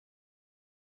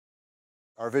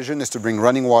Our vision is to bring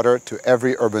running water to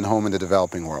every urban home in the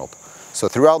developing world. So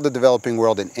throughout the developing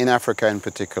world, and in Africa in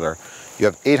particular, you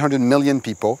have 800 million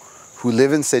people who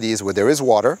live in cities where there is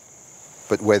water,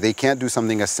 but where they can't do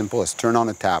something as simple as turn on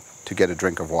a tap to get a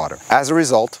drink of water. As a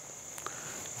result,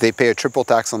 they pay a triple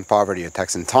tax on poverty: a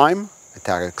tax in time, a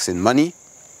tax in money,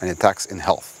 and a tax in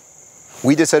health.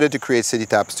 We decided to create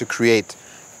Citytaps to create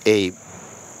a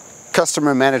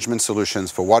customer management solutions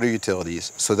for water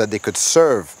utilities so that they could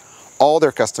serve all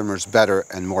their customers better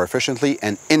and more efficiently,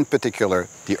 and in particular,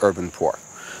 the urban poor.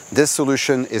 This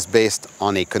solution is based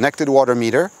on a connected water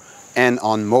meter and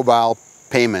on mobile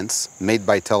payments made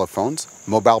by telephones,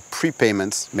 mobile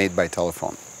prepayments made by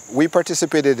telephone. We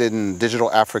participated in the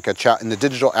Digital Africa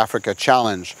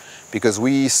Challenge because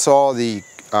we saw the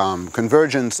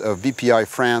convergence of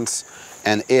Bpifrance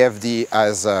and AFD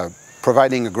as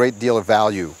providing a great deal of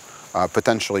value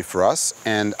potentially for us,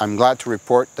 and I'm glad to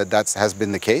report that that has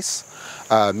been the case.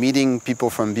 Meeting people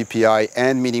from BPI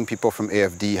and meeting people from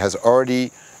AFD has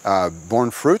already borne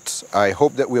fruit. I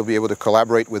hope that we'll be able to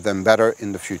collaborate with them better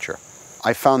in the future.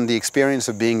 I found the experience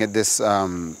of being at this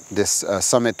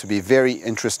summit to be very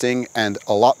interesting and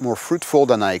a lot more fruitful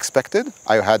than I expected.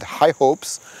 I had high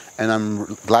hopes, and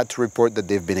I'm glad to report that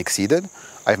they've been exceeded.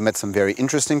 I've met some very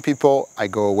interesting people. I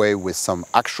go away with some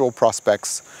actual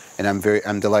prospects, and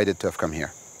I'm delighted to have come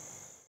here.